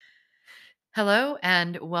Hello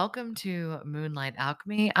and welcome to Moonlight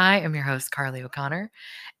Alchemy. I am your host, Carly O'Connor.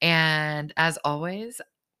 And as always,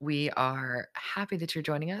 we are happy that you're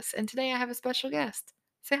joining us. And today I have a special guest.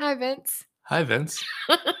 Say hi, Vince. Hi, Vince.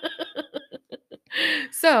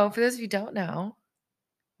 So, for those of you who don't know,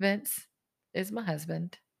 Vince is my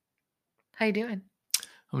husband. How you doing?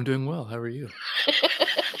 I'm doing well. How are you?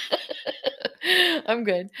 I'm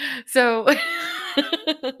good. So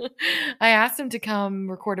I asked him to come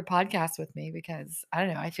record a podcast with me because I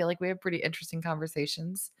don't know, I feel like we have pretty interesting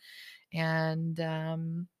conversations. And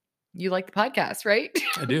you like the podcast, right?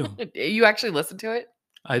 I do. You actually listened to it?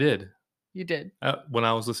 I did. You did. When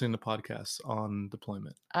I was listening to podcasts on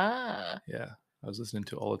deployment. Ah. Yeah, I was listening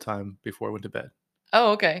to it all the time before I went to bed.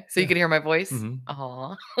 Oh, okay. So you Yeah. can hear my voice? hmm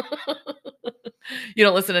Aw. You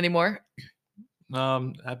don't listen anymore?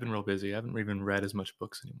 I've been real busy. I haven't even read as much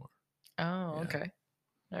books anymore. Oh, Yeah, okay.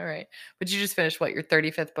 All right. But you just finished what, your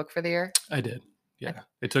 35th book for the year? I did. Okay. Yeah,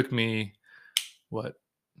 it took me what?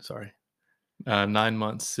 Sorry, 9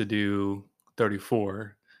 months to do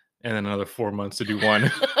 34, and then another 4 months to do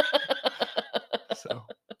one. So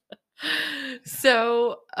yeah,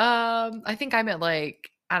 So, I think I'm at like,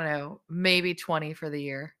 I don't know, maybe 20 for the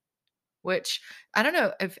year, which I don't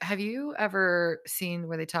know if have you ever seen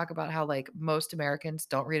where they talk about how like most Americans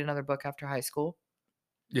don't read another book after high school?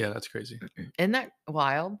 yeah, that's crazy. Isn't that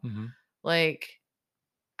wild? hmm Like,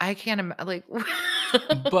 I can't like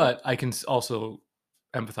But I can also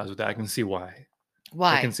empathize with that. I can see why. I can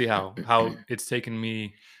why? see how it's taken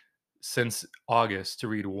me since August to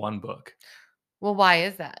read one book. Well, why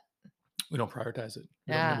is that? We don't prioritize it.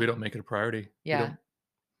 We Yeah. don't make it a priority. Yeah.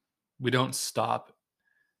 We don't stop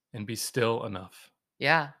and be still enough.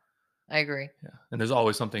 Yeah. I agree. Yeah. And there's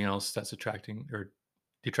always something else that's attracting or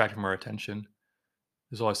detracting from our attention.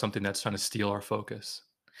 There's always something that's trying to steal our focus.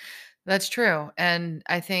 That's true. And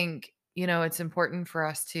I think, it's important for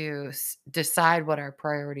us to decide what our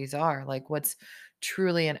priorities are, like what's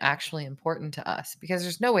truly and actually important to us, because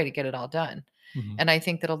there's no way to get it all done. Mhm. And I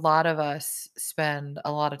think that a lot of us spend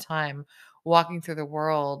a lot of time walking through the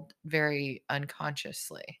world very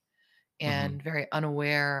unconsciously Mhm. and very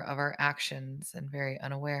unaware of our actions and very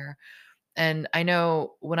unaware. And I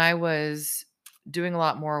know when I was doing a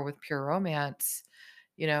lot more with pure romance,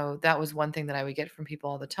 that was one thing that I would get from people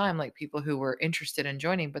all the time, like people who were interested in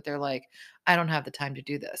joining, but they're like, I don't have the time to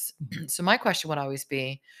do this. Mhm. So my question would always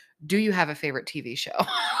be, do you have a favorite TV show?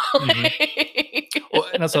 Mhm. Like- Well,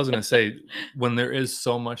 and that's what I was gonna say. When there is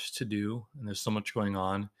so much to do and there's so much going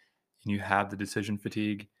on, and you have the decision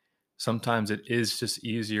fatigue, sometimes it is just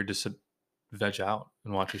easier to veg out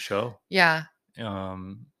and watch a show. yeah.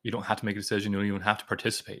 You don't have to make a decision. You don't even have to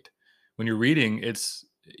participate. When you're reading,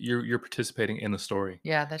 you're participating in the story.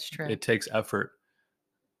 Yeah, that's true. It takes effort.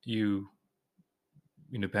 You,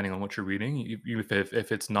 depending on what you're reading,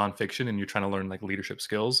 if it's nonfiction and you're trying to learn like leadership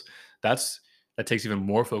skills, that takes even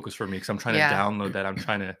more focus for me because I'm trying to Yeah. download that. I'm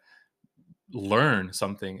trying to learn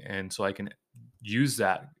something, and so I can use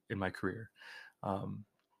that in my career. Um,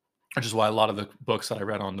 which is why a lot of the books that I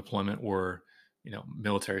read on deployment were,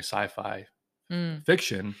 military sci-fi Mm,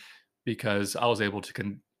 fiction, because I was able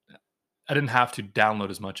to I didn't have to download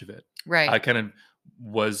as much of it. I right. kind of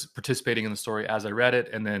was participating in the story as I read it,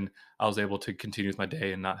 and then I was able to continue with my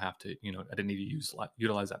day and not have to, I didn't need to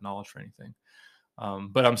utilize that knowledge for anything.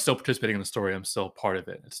 But I'm still participating in the story. I'm still part of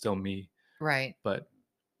it. It's still me. Right. But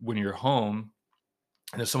when you're home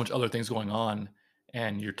and there's so much other things going on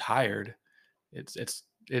and you're tired, it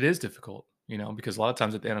is difficult, because a lot of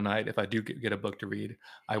times at the end of the night, if I do get a book to read,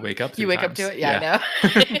 I wake up You three wake up to times. it? Yeah, I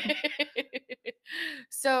Yeah. know.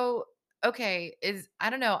 So, okay, I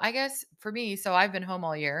don't know, I guess for me, so I've been home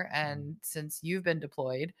all year, and since you've been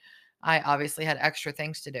deployed, I obviously had extra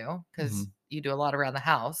things to do because hmm you do a lot around the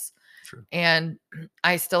house, True. and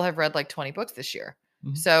I still have read like 20 books this year.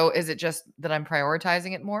 Mhm. So, is it just that I'm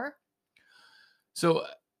prioritizing it more? So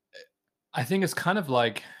I think it's kind of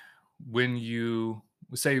like when you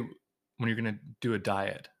say when you're going to do a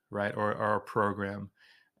diet, right? Or a program.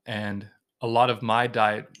 And a lot of my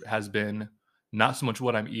diet has been not so much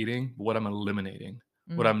what I'm eating, but what I'm eliminating,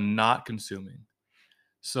 what Mm, I'm not consuming.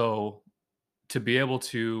 So to be able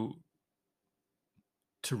to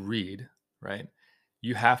read, right?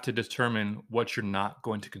 You have to determine what you're not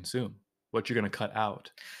going to consume, what you're going to cut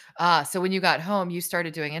out. so when you got home, you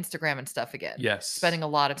started doing Instagram and stuff again, Yes. spending a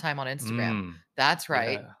lot of time on Instagram. Mm, That's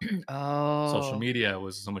right. yeah. Social Oh. media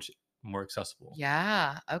was so much more accessible.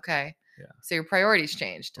 Yeah, okay. Yeah. So your priorities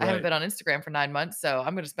changed. I haven't Right. been on Instagram for 9 months, so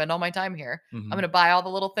I'm gonna spend all my time here. I'm Mhm. gonna buy all the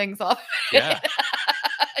little things off it. Yeah.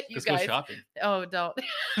 You Let's go guys. shopping. Oh, don't.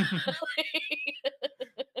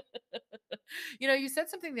 You said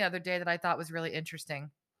something the other day that I thought was really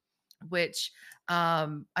interesting, which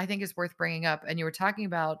I think is worth bringing up. And you were talking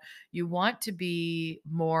about you want to be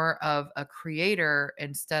more of a creator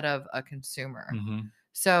instead of a consumer. Mhm.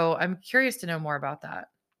 So I'm curious to know more about that.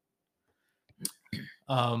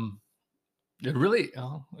 Um, it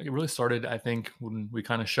really started, I think, when we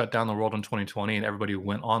kinda shut down the world in 2020 and everybody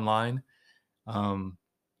went online. Um,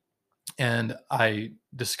 and I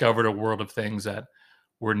discovered a world of things that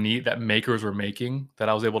were neat that makers were making that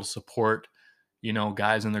I was able to support,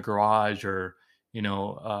 guys in the garage or, you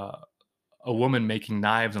know, uh, a woman making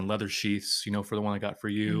knives and leather sheaths, for the one I got for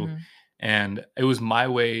you. Hmm. And it was my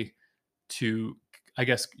way to, I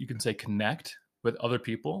guess you can say, connect with other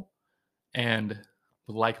people and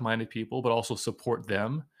with like-minded people, but also support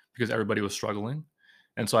them because everybody was struggling.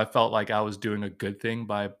 And so I felt like I was doing a good thing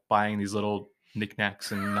by buying these little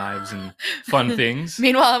knickknacks and knives and fun things.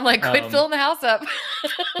 Meanwhile, I'm like, quit Um, filling the house up.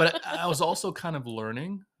 but I was also kind of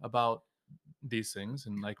learning about these things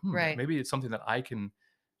and like, Right. maybe it's something that I can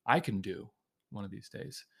do one of these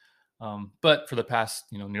days. But for the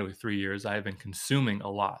past, nearly 3 years, I have been consuming a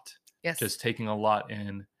lot, Yes. just taking a lot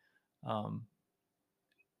in. Um,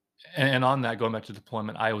 and on that, going back to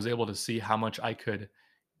deployment, I was able to see how much I could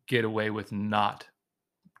get away with not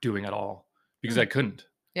doing at all because Hmm. I couldn't.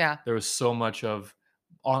 Yeah. There was so much of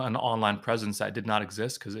an online presence that did not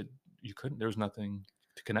exist because you couldn't. There was nothing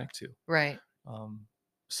to connect to. Right. Um,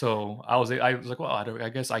 so I was like, well, I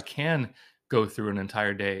guess I can go through an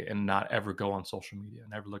entire day and not ever go on social media,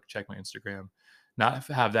 never check my Instagram, not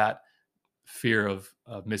have that fear of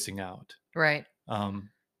missing out. Right.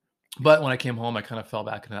 Um, but when I came home, I kind of fell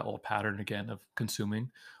back into that old pattern again of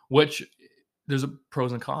consuming, which there's a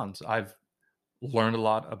pros and cons. I've learned a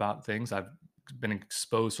lot about things. I've been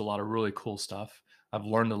exposed to a lot of really cool stuff. I've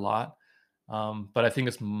learned a lot. But I think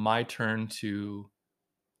it's my turn to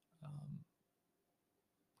um,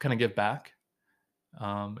 kind of give back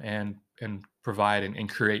and provide and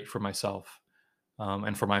create for myself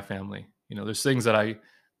and for my family. There's things that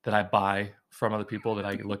I buy from other people that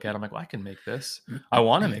I look at. I'm like, well, I can make this. I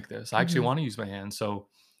want to make this. I actually Hmm. want to use my hands. So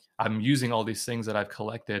I'm using all these things that I've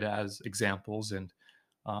collected as examples and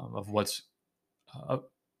of uh,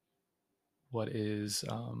 what is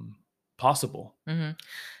possible. Hmm.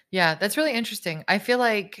 Yeah, that's really interesting. I feel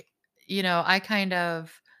like,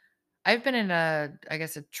 I've been in I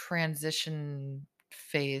guess, a transition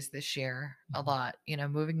phase this year a Mhm. lot,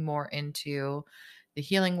 moving more into the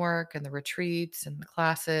healing work and the retreats and the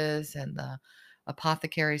classes and the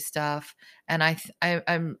apothecary stuff. And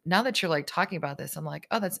I'm now that you're like talking about this, I'm like,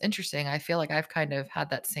 oh, that's interesting. I feel like I've kind of had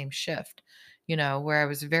that same shift, where I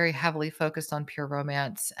was very heavily focused on pure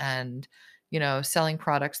romance and, selling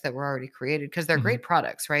products that were already created because they're Mhm. great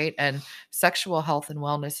products, right? And sexual health and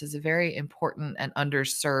wellness is a very important and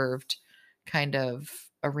underserved kind of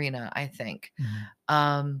arena, I think. Mhm.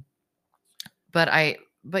 Um, but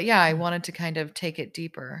yeah, I wanted to kind of take it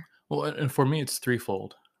deeper. Well, and for me, it's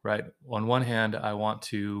threefold, right? On one hand, I want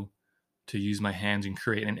to use my hands and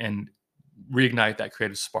create and reignite that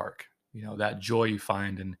creative spark, that joy you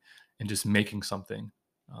find in just making something.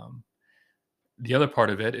 Um, the other part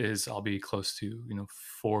of it is I'll be close to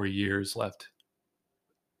 4 years left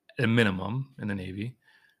at a minimum in the Navy.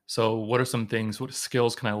 So, what are some things? What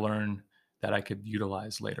skills can I learn that I could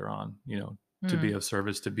utilize later on? To be Mm. of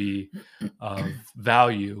service, to be of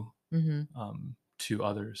value Mhm. to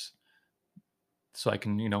others, so I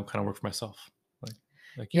can kind of work for myself,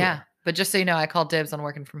 like you Yeah, are. but just so you know, I call dibs on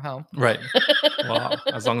working from home. Right. Well,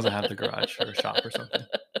 as long as I have the garage or a shop or something,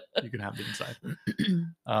 you can have the inside.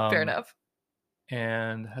 Fair Um, enough.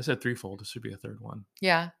 and I said threefold. This should be a third one.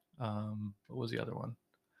 Yeah. What was the other one?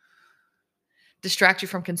 Distract you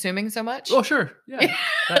from consuming so Oh, much? sure. Yeah,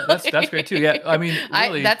 that's great too. Yeah, I mean, I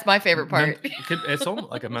really, that's my favorite part. it's almost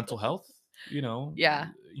like a mental health. Yeah.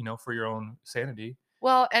 For your own sanity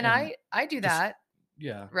Well, and and I do just that,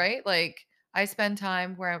 yeah. right? Like, I spend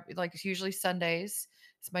time where like, it's usually Sundays,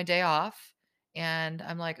 it's my day off, and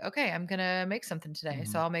I'm like, "Okay, I'm gonna make something today."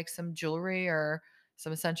 So Mhm. I'll make some jewelry or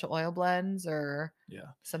some essential oil blends or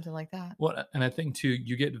Yeah. something like that. Well, and I think too,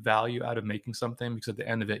 you get value out of making something because at the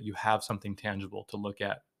end of it, you have something tangible to look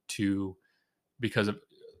at to because of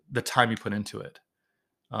the time you put into it.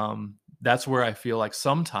 That's where I feel like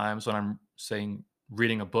sometimes when I'm saying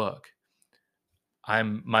reading a book,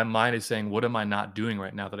 my mind is saying, what am I not doing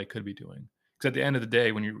right now that I could be doing? Because at the end of the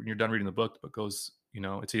day, when you're done reading the book goes,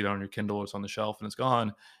 it's either on your Kindle or it's on the shelf and it's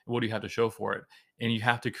gone. What do you have to show for it? And you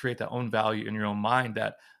have to create that own value in your own mind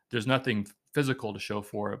that there's nothing physical to show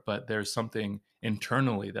for it, but there's something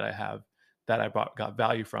internally that I have that got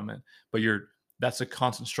value from it. But that's a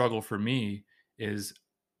constant struggle for me is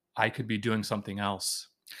I could be doing something else.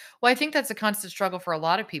 Well, I think that's a constant struggle for a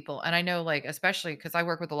lot of people. And I know, like, especially because I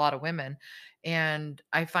work with a lot of women, and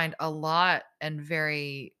I find a lot and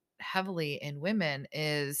very heavily in women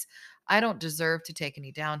is I don't deserve to take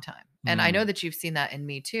any downtime. And I know Mm, that you've seen that in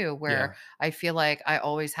me too, where yeah. I feel like I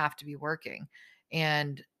always have to be working.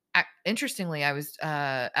 And interestingly, I was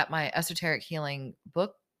at my esoteric healing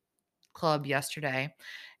book club yesterday.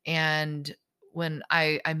 And when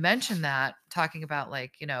I mentioned that, talking about,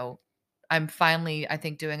 like, I'm finally, I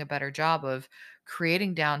think, doing a better job of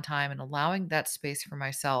creating downtime and allowing that space for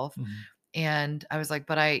myself. Mhm. And I was like,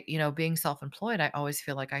 but being self employed, I always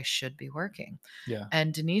feel like I should be working. Yeah.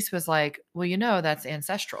 And Denise was like, well, that's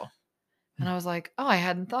ancestral. And Mm, I was like, "Oh, I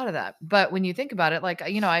hadn't thought of that." But when you think about it, like,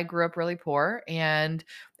 I grew up really poor, and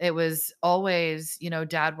it was always,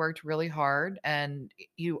 dad worked really hard, and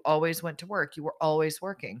you always went to work. You were always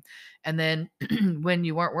working. And then when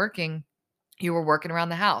you weren't working, you were working around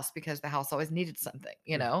the house because the house always needed something,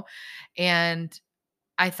 you yeah. know? And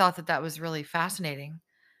I thought that that was really fascinating.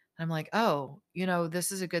 I'm like, "Oh,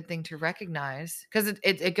 this is a good thing to recognize because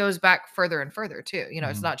it goes back further and further too.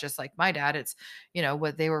 It's Mhm. not just like my dad, it's,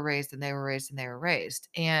 what they were raised and they were raised and they were raised.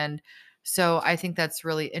 And so I think that's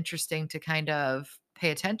really interesting to kind of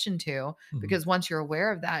pay attention to, Mhm. because once you're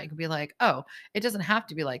aware of that, you can be like, "Oh, it doesn't have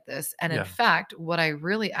to be like this." And in Yeah. fact, what I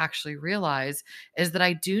really actually realize is that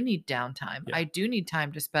I do need downtime. Yeah. I do need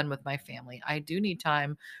time to spend with my family. I do need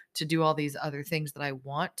time to do all these other things that I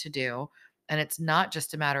want to do, and it's not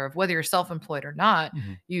just a matter of whether you're self-employed or not,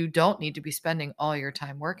 Mhm. you don't need to be spending all your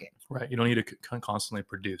time working. Right. You don't need to constantly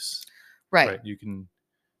produce. Right. Right. You can.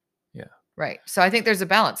 Yeah. Right. So I think there's a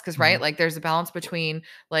balance because, right, Mhm. like, there's a balance between,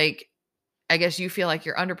 like, I guess you feel like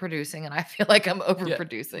you're underproducing and I feel like I'm Yeah.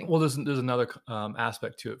 overproducing. Well, there's another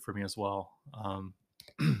aspect to it for me as well.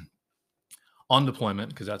 On deployment,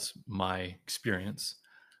 because that's my experience.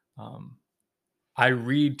 Um, I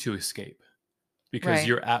read to escape because Right.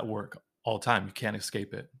 you're at work all the time. You can't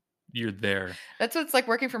escape it. You're there. That's what it's like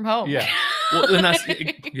working from home. Yeah. Well, then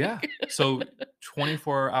yeah. So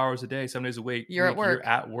 24 hours a day, 7 days a You're at week, you're work.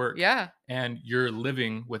 at work Yeah. and you're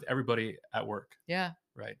living with everybody at work, Yeah.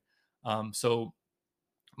 right? So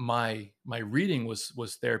my reading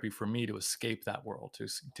was therapy for me to escape that world,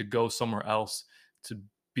 to go somewhere else, to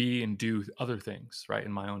be and do other things, right,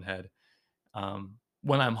 in my own head.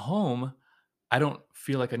 When I'm home, I don't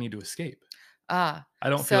feel like I need to escape. Ah, I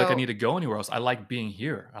don't feel like I need so to go anywhere else. I like being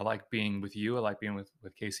here. I like being with you. I like being with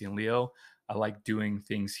Casey and Leo. I like doing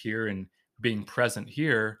things here and being present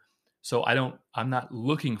here. So I'm not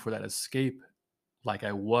looking for that escape like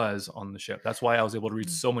I was on the ship. That's why I was able to read mm,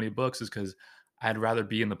 so many books, is because I'd rather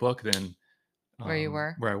be in the book than where you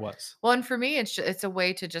were. where I was. Well, and for me, it's a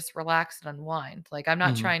way to just relax and unwind. Like, I'm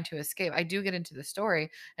not Mhm. trying to escape. I do get into the story,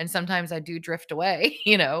 and sometimes I do drift away,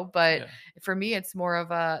 but Yeah. for me, it's more of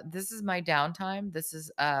a, this is my downtime. This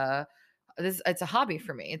it's a hobby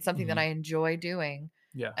for me. It's something that Mhm. I enjoy doing.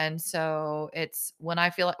 Yeah. And so it's when I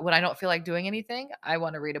don't feel like doing anything, I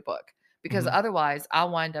want to read a book, because Mhm. otherwise I'll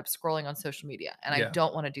wind up scrolling on social media, and I Yeah.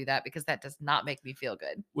 don't want to do that because that does not make me feel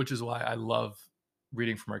good. Which is why I love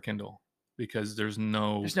reading from our Kindle, because there's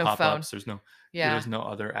no There's no phone. pop-ups, Yeah. there's no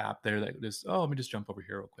other app there that just, "Oh, let me just jump over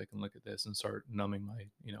here real quick and look at this," and start numbing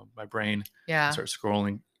my brain and Yeah. start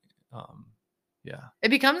scrolling. Um, yeah. It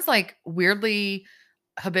becomes, like, weirdly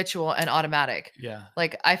habitual and automatic. Yeah.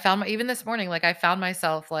 Like, I found my even this morning, like, I found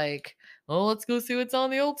myself like, "Oh, let's go see what's on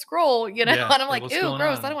the old scroll," Yeah. And I'm Like, like, "What's "Ew, going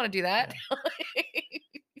gross, I don't on?" wanna do that." Yeah.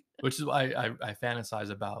 Which is why I fantasize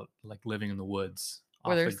about, like, living in the woods,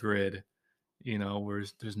 Where off the there's grid, where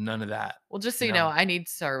there's none of that, well, just so you you know, know? I need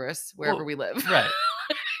service wherever Well, we live. right.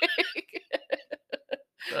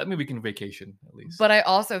 I mean, we can vacation at least. But I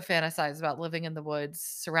also fantasize about living in the woods,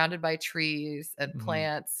 surrounded by trees and Mhm.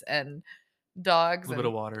 plants and A dogs little bit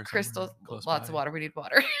of and water crystals. somewhere close Lots of by. water. We need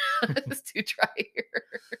water. It's too dry here.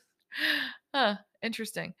 Huh,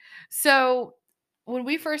 interesting. So, when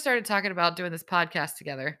we first started talking about doing this podcast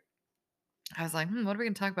together, I was like, what are we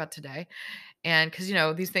going to talk about today? And because,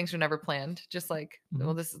 these things are never planned, just like,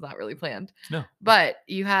 well, Mhm. this is not really planned. No. But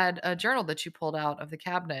you had a journal that you pulled out of the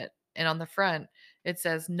cabinet. And on the front, it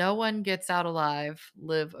says, "No one gets out alive,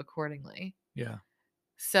 live accordingly." Yeah.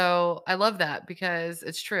 So I love that because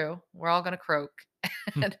it's true. We're all going to croak,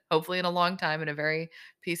 Hmm. and hopefully in a long time in a very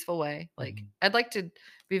peaceful way. Like, Mhm. I'd like to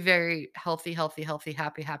be very healthy, healthy, healthy,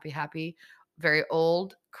 happy, happy, happy, very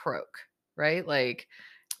old, croak, right? Like,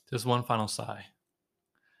 Just one final sigh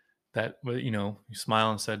that, you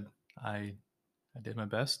smile and said, I did my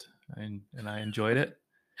best, and I enjoyed it.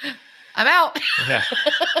 I'm out. Yeah.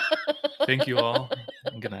 Thank you all,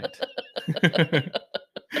 and good night.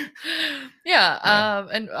 Yeah, Yeah, Yeah.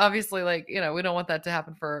 and obviously, like, we don't want that to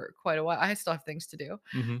happen for quite a while. I still have things to do.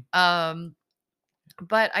 Mhm. Um,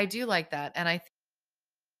 but I do like that, and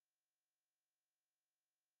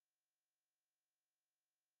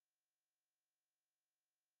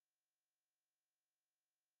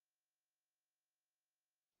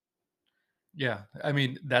Yeah. I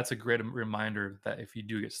mean, that's a great reminder that if you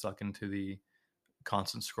do get stuck into the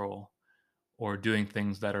constant scroll or doing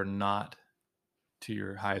things that are not to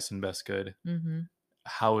your highest and best good, Mhm.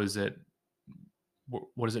 how is it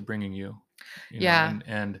what is it bringing you? Yeah.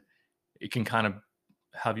 And it can kind of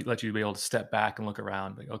have you let you be able to step back and look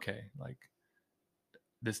around like, okay, like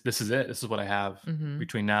this is it. This is what I have Mhm.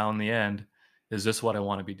 between now and the end. Is this what I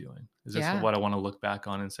want to be doing? Is this Yeah. what I want to look back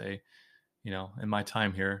on and say, in my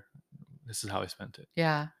time here, this is how I spent it?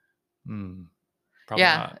 Yeah. Hmm, probably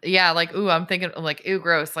Yeah. not. Yeah, like, ooh, I'm like, "Ooh,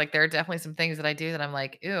 gross." Like, there are definitely some things that I do that I'm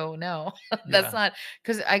like, "Ew, no." That's Yeah. not,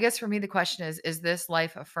 because I guess for me, the question is this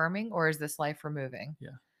life affirming or is this life removing?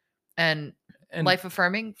 Yeah. And And life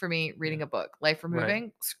affirming for me, yeah, reading a book. Life right.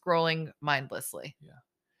 removing, scrolling mindlessly. Yeah.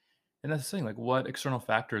 And that's the thing, like what external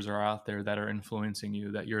factors are out there that are influencing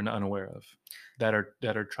you that you're not unaware of, that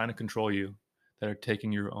are trying to control you, that are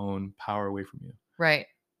taking your own power away from you. Right.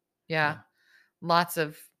 Yeah. Yeah. Lots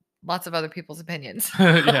of other people's opinions.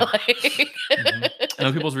 Yeah. Like Mhm. And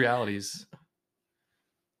other people's realities.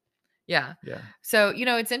 Yeah. Yeah. So,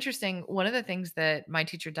 it's interesting. One of the things that my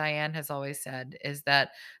teacher Diane has always said is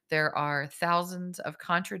that there are thousands of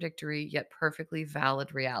contradictory yet perfectly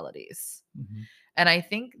valid realities. Mhm. And I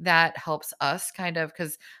think that helps us kind of,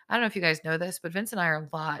 because I don't know if you guys know this, but Vince and I are a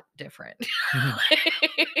lot different. Mhm.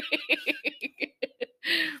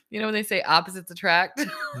 When they say opposites attract,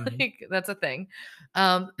 Mhm. like that's a thing.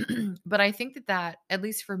 Um, but I think that, at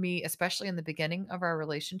least for me, especially in the beginning of our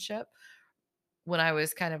relationship, when I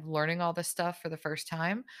was kind of learning all this stuff for the first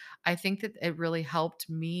time, I think that it really helped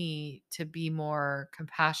me to be more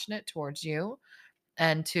compassionate towards you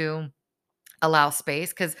and to allow space,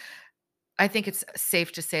 because I think it's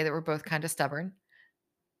safe to say that we're both kind of stubborn.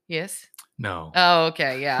 Yes? No. Oh,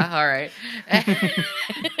 okay. Yeah. All right.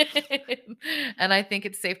 And I think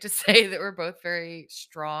it's safe to say that we're both very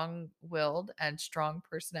strong willed and strong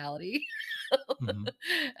personality. Mhm.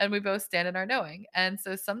 And we both stand in our knowing. And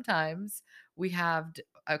so sometimes we have,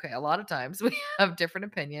 okay, a lot of times we have different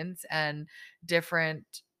opinions and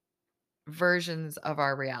different versions of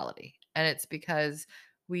our reality. And it's because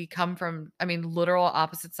we come from, I mean, literal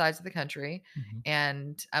opposite sides of the country. Mhm.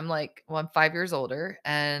 And I'm like, well, I'm 5 years older.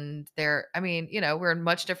 And I mean, we're in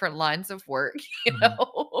much different lines of work,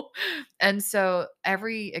 Mhm. And so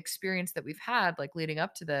every experience that we've had, like leading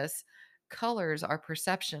up to this, colors our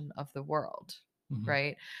perception of the world. Mhm.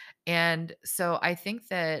 Right. And so I think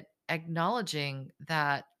that acknowledging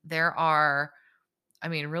that there are, I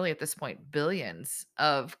mean, really at this point, billions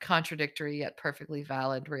of contradictory yet perfectly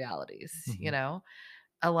valid realities, Mhm.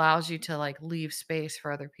 allows you to like leave space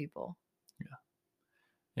for other people. Yeah.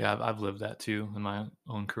 Yeah, I've lived that too in my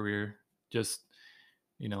own career. Just,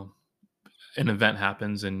 you know, an event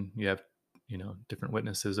happens and you have, different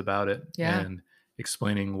witnesses about it Yeah. and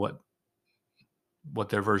explaining what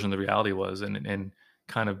their version of the reality was and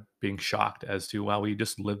kind of being shocked as to wow, we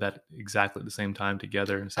just lived that exactly at the same time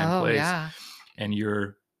together in the same Oh, place. yeah. And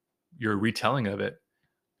your retelling of it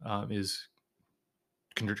is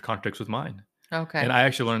contradicts with mine. And Okay. I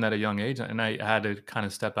actually learned that at a young age, and I had to kind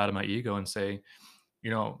of step out of my ego and say,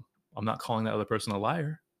 I'm not calling that other person a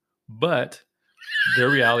liar, but their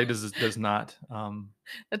reality does not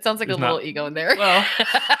That sounds like a is little not ego in there. well.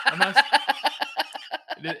 I'm not.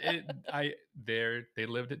 They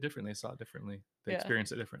lived it differently. They saw it differently. They Yeah.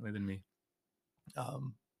 experienced it differently than me.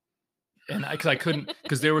 Um, and because I couldn't,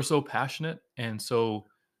 because they were so passionate and so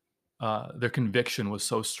their conviction was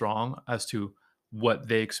so strong as to what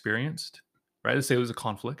they experienced. Right, let's say it was a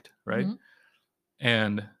conflict, right, Mhm.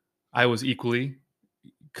 and I was equally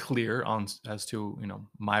clear on as to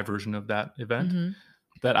my version of that event, Mhm.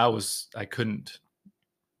 that I couldn't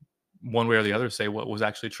one way or the other say what was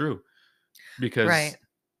actually true because Right.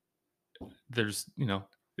 there's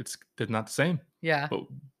it's they're not the same. Yeah. But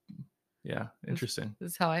yeah, This interesting.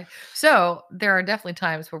 this is how I So, there are definitely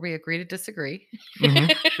times where we agree to disagree. Yeah,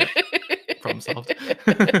 problem solved.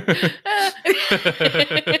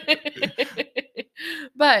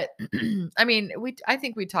 But, I mean, I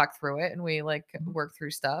think we talk through it and we, like, Mhm. work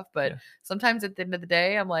through stuff, but Yeah. sometimes at the end of the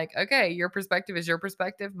day, I'm like, "Okay, your perspective is your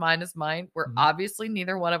perspective, mine is mine. We're Mhm. obviously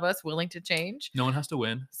neither one of us willing to change, No one has to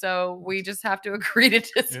win. so we just have to agree to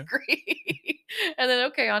Yeah. disagree." And then,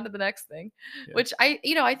 okay, on to the next thing, Yeah. which I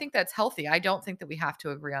think that's healthy. I don't think that we have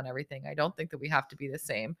to agree on everything. I don't think that we have to be the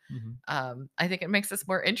same. Mhm. I think it makes us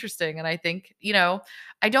more interesting. And I think,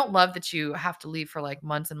 I don't love that you have to leave for like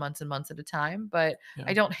months and months and months at a time, but Yeah.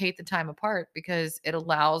 I don't hate the time apart because it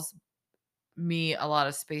allows me a lot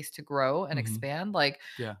of space to grow and Mhm. expand. Like,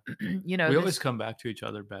 Yeah. We always this, come back to each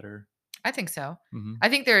other better. I think so. Mhm. I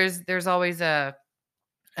think there's always an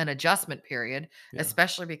adjustment period, Yeah.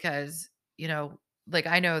 especially because, you know, like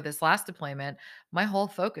I know this last deployment, my whole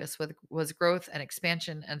focus was growth and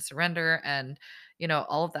expansion and surrender and,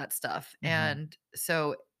 all of that stuff. Mhm. And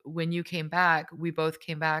so when you came back, we both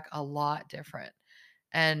came back a lot different.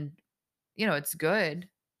 And, it's good,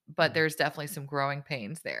 but Yeah. there's definitely some growing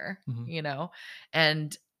pains there, Mhm.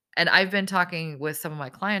 And and I've been talking with some of my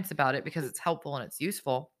clients about it because it's helpful and it's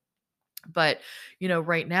useful. But,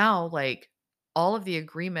 right now, like all of the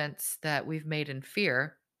agreements that we've made in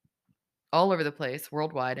fear all over the place,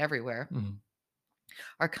 worldwide, everywhere, Mhm.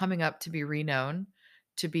 are coming up to be reknown,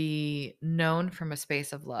 to be known from a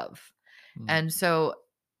space of love. Mhm. And so,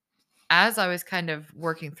 as I was kind of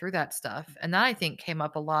working through that stuff, and that I think came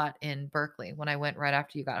up a lot in Berkeley when I went right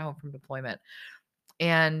after you got home from deployment.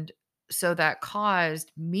 And so that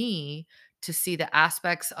caused me to see the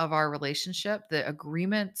aspects of our relationship, the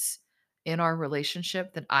agreements in our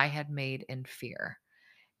relationship that I had made in fear.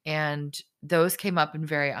 And those came up in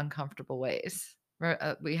very uncomfortable ways.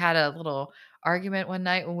 We had a little argument one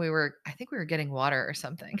night when I think we were getting water or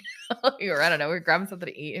something. I don't know, we were grabbing something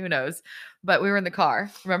to eat, who knows? But we were in the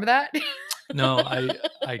car. Remember that? No,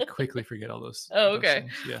 I quickly forget all Oh, those okay.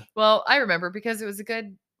 things. Yeah. Well, I remember because it was a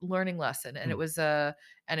good learning lesson and it Mm. was an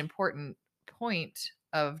important point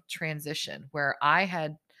of transition where I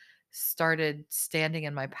had started standing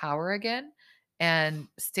in my power again and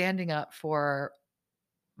standing up for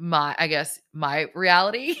I guess, my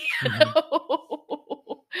reality, Mhm.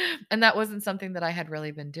 And that wasn't something that I had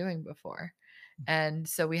really been doing before. And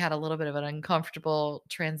so we had a little bit of an uncomfortable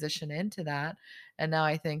transition into that, and now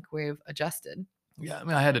I think we've adjusted. Yeah, I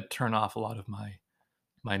mean, I had to turn off a lot of my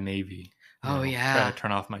Navy, Oh, try to yeah.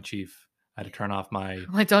 turn off my chief. I had to turn off my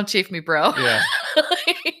Like, "Don't chief me, bro." yeah,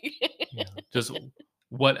 just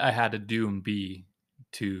what I had to do and be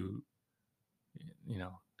to,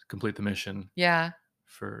 complete the mission Yeah,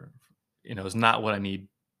 for is not what I need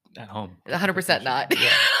at home to complete the 100% mission. not.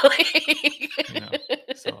 Yeah, Like you know,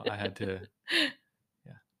 so I had to,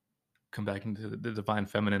 yeah, come back into the divine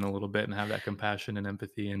feminine a little bit and have that compassion and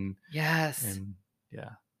empathy Yes. and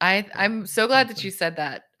yeah, that I'm so glad makes that you sense. said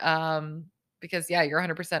that, because, yeah, you're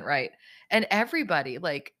 100% right. And everybody,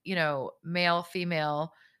 like, male,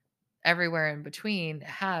 female, everywhere in between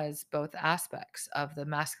has both aspects of the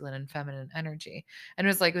masculine and feminine energy. And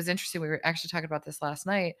it was interesting. We were actually talking about this last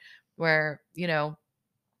night where,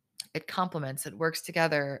 it complements, it works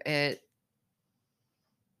together. It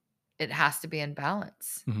has to be in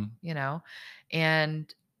balance, Mhm. you know?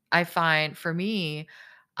 And I find for me,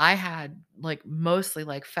 I had like mostly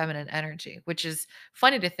like feminine energy, which is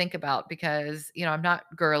funny to think about because, I'm not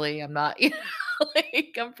girly. I'm not,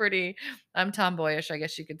 like I'm tomboyish, I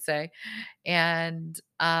guess you could say. And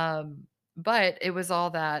but it was all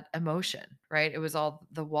that emotion, right? It was all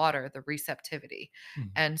the water, the receptivity.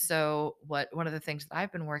 Mhm. And so one of the things that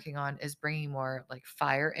I've been working on is bringing more like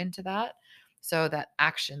fire into that. So that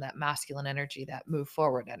action, that masculine energy, that move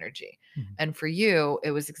forward energy. Mhm. And for you,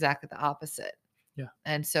 it was exactly the opposite. Yeah.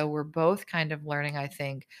 And so we're both kind of learning, I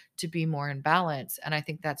think, to be more in balance. And I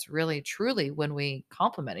think that's really truly when we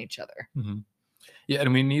complement each other. Mhm. Yeah,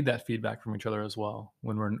 and we need that feedback from each other as well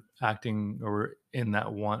when we're acting or we're in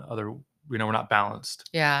that one other we're not balanced,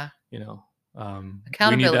 Yeah. you know? We need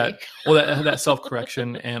Accountability. that well, that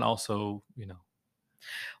self-correction and also,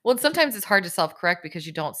 Well, and sometimes it's hard to self-correct because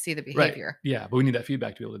you don't see the right. behavior, Yeah, but we need that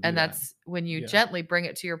feedback to be able to do and that. that's when you Yeah. gently bring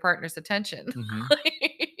it to your partner's attention. Mhm.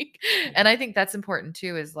 Like Yeah. and I think that's important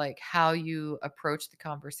too, is, like, how you approach the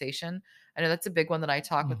conversation. I know that's a big one that I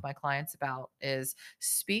talk with Mm. my clients about is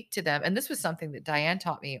speak to them, and this was something that Diane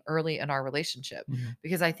taught me early in our relationship Mhm.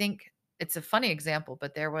 because I think it's a funny example,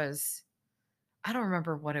 but there was I don't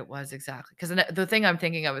remember what it was exactly because the thing I'm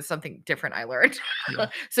thinking of is something different I learned. Yeah.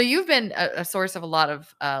 So you've been a source of a lot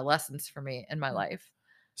of, lessons for me in my Yeah. life.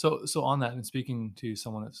 So on that and speaking to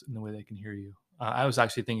someone that's in the way they can hear you, I was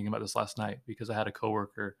actually thinking about this last night because I had a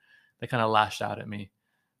coworker that kinda lashed out at me,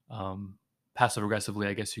 passive aggressively,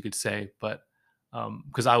 I guess you could say, but,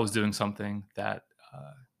 because I was doing something that,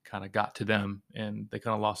 kinda got to them and they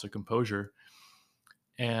kinda lost their composure,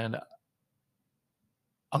 and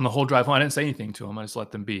on the whole drive home, I didn't say anything to them, I just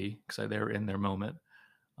let them be because they were in their moment,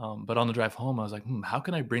 but on the drive home, I was like, "Hmm, how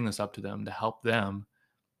can I bring this up to them to help them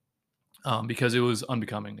because it was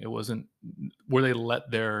unbecoming. It wasn't where they let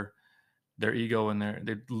their ego and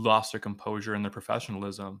they lost their composure and their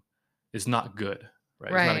professionalism is not good,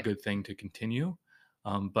 right? It's not a Right. good thing to continue.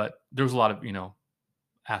 But there was a lot of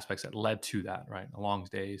aspects that led to that, right? Long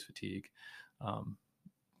days, fatigue, um,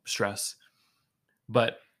 stress.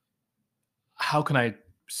 But how can I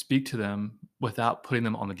speak to them without putting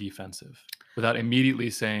them on the defensive, without immediately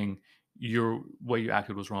saying your way you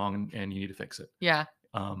acted was wrong and you need to fix it? Yeah.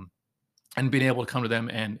 Um, and being able to come to them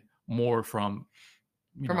and more from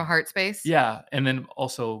you From a know heart space. yeah, and then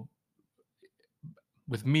also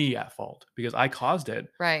with me at fault because I caused it.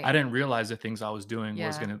 I Right. didn't realize the things I was doing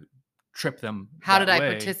was Yeah. gonna trip them How did that I way.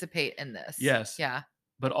 participate in this? Yes, Yeah.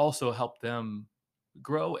 but also help them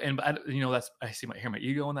grow, and that's I see my hear my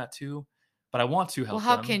ego in that too, but I want to Well, help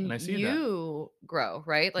how them, can and I see that. you grow,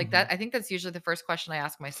 right? Like that, Mhm, I think that's usually the first question I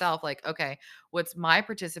ask myself. Like, okay, what's my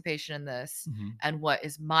participation in this? mhm, And what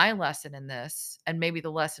is my lesson in this? And maybe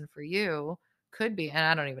the lesson for you could be, and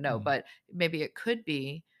I don't even know, mhm. but maybe it could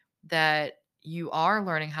be that you are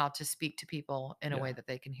learning how to speak to people in a way Yeah, that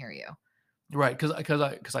they can hear you. right. Because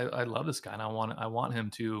I love this guy, and I want him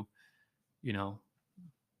to, you know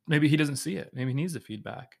maybe he doesn't see it, maybe he needs the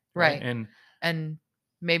feedback, right? Right. And And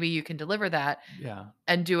maybe you can deliver that yeah,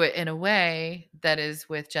 and do it in a way that is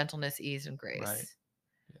with gentleness, ease, and right, grace.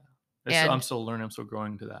 yeah. I'm And still learning, I'm still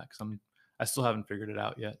growing to that because I still haven't figured it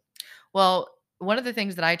out yet. well, one of the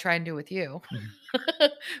things that I try and do with you, Mhm.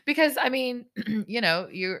 because I mean, you're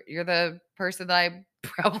the person that I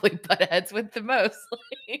probably butt heads with the most.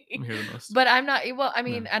 I'm here the most. But I'm not well, I Yeah.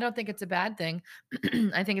 mean, I don't think it's a bad thing.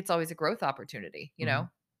 I think it's always a growth opportunity, you Mhm. know?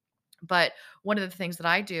 But one of the things that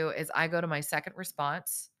I do is I go to my second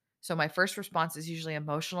response. So my first response is usually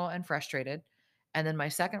emotional and frustrated. And then my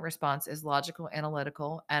second response is logical,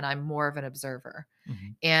 analytical, and I'm more of an observer.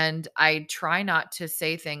 Mhm. And I try not to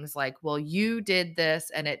say things like, well, you did this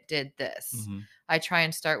and it did this. Mhm. I try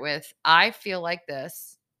and start with, I feel like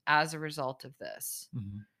this as a result of this.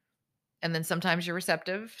 Mhm. And then sometimes you're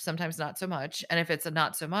receptive, sometimes not so much. And if it's a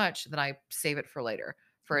not so much, then I save it for later,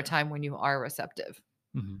 for a Yeah. time when you are receptive.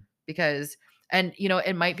 Mhm. Because and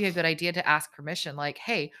it might be a good idea to ask permission like,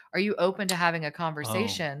 "Hey, are you open to having a Oh,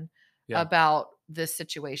 conversation yeah, about this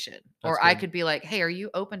situation?" that's Or I good. could be like, "Hey, are you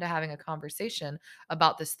open to having a conversation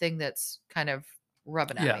about this thing that's kind of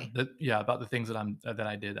rubbing at me?" About the things that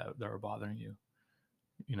I did that were bothering you,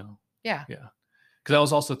 you know? Yeah. Yeah. Because I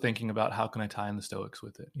was also thinking about how can I tie in the Stoics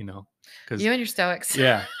with it, Because You and your stoics.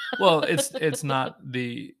 yeah. Well, it's not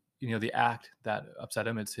the act that upset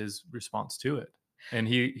him, it's his response to it. And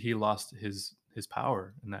he lost his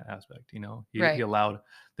power in that aspect, He Right. allowed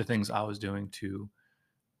the things I was doing to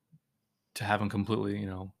have him completely,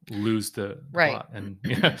 lose the Right. plot and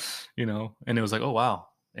yeah, and it was like, "Oh, wow."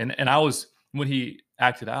 And I was when he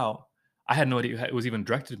acted out, I had no idea it was even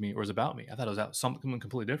directed at me or was about me. I thought it was out something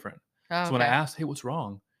completely different. Oh, So when I okay. asked, "Hey, what's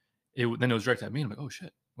wrong?" Then it was directed at me, and I'm like, "Oh,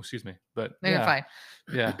 shit. Oh, excuse me." But No, you're yeah, fine.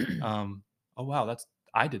 yeah, "Oh, wow, that's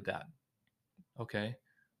I did that. Okay.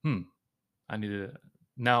 Hmm, I needed to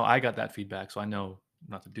now I got that feedback, so I know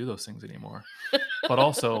not to do those things anymore." But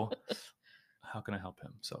also how can I help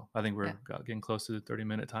him? So I think Yeah. getting close to the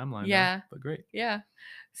 30-minute timeline now, Yeah. but great. Yeah.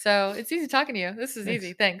 So, it's easy talking to you. This is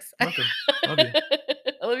easy. Thanks. Thanks. You're welcome. Love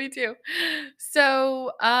you. I love you too.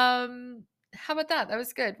 So, how about that? That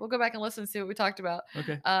was good. We'll go back and listen and see what we talked about,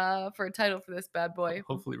 Okay. for a title for this bad boy.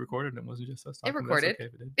 Hopefully it recorded and it wasn't just us It talking, but that's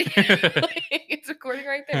recorded. okay if it It's recording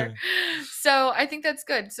right there. did. So, I think that's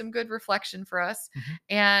good. Some good reflection for us. Mhm.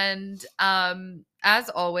 And, as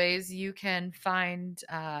always, you can find,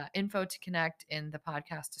 info to connect in the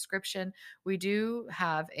podcast description. We do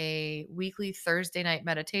have a weekly Thursday night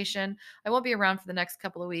meditation. I won't be around for the next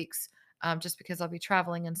couple of weeks, just because I'll be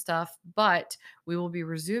traveling and stuff, but we will be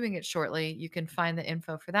resuming it shortly. You can find the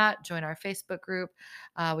info for that. Join our Facebook group.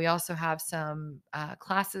 We also have some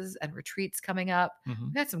classes and retreats coming up. Mhm.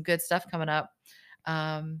 We got some good stuff coming up.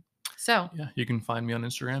 Um, so Yeah, you can find me on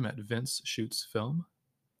Instagram at Vince Shoots Film,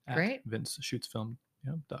 at great. VinceShootsFilm,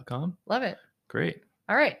 yeah, .com. Love it. Great.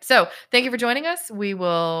 All right. So thank you for joining us. We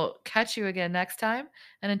will catch you again next time.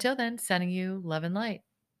 And until then, sending you love and light.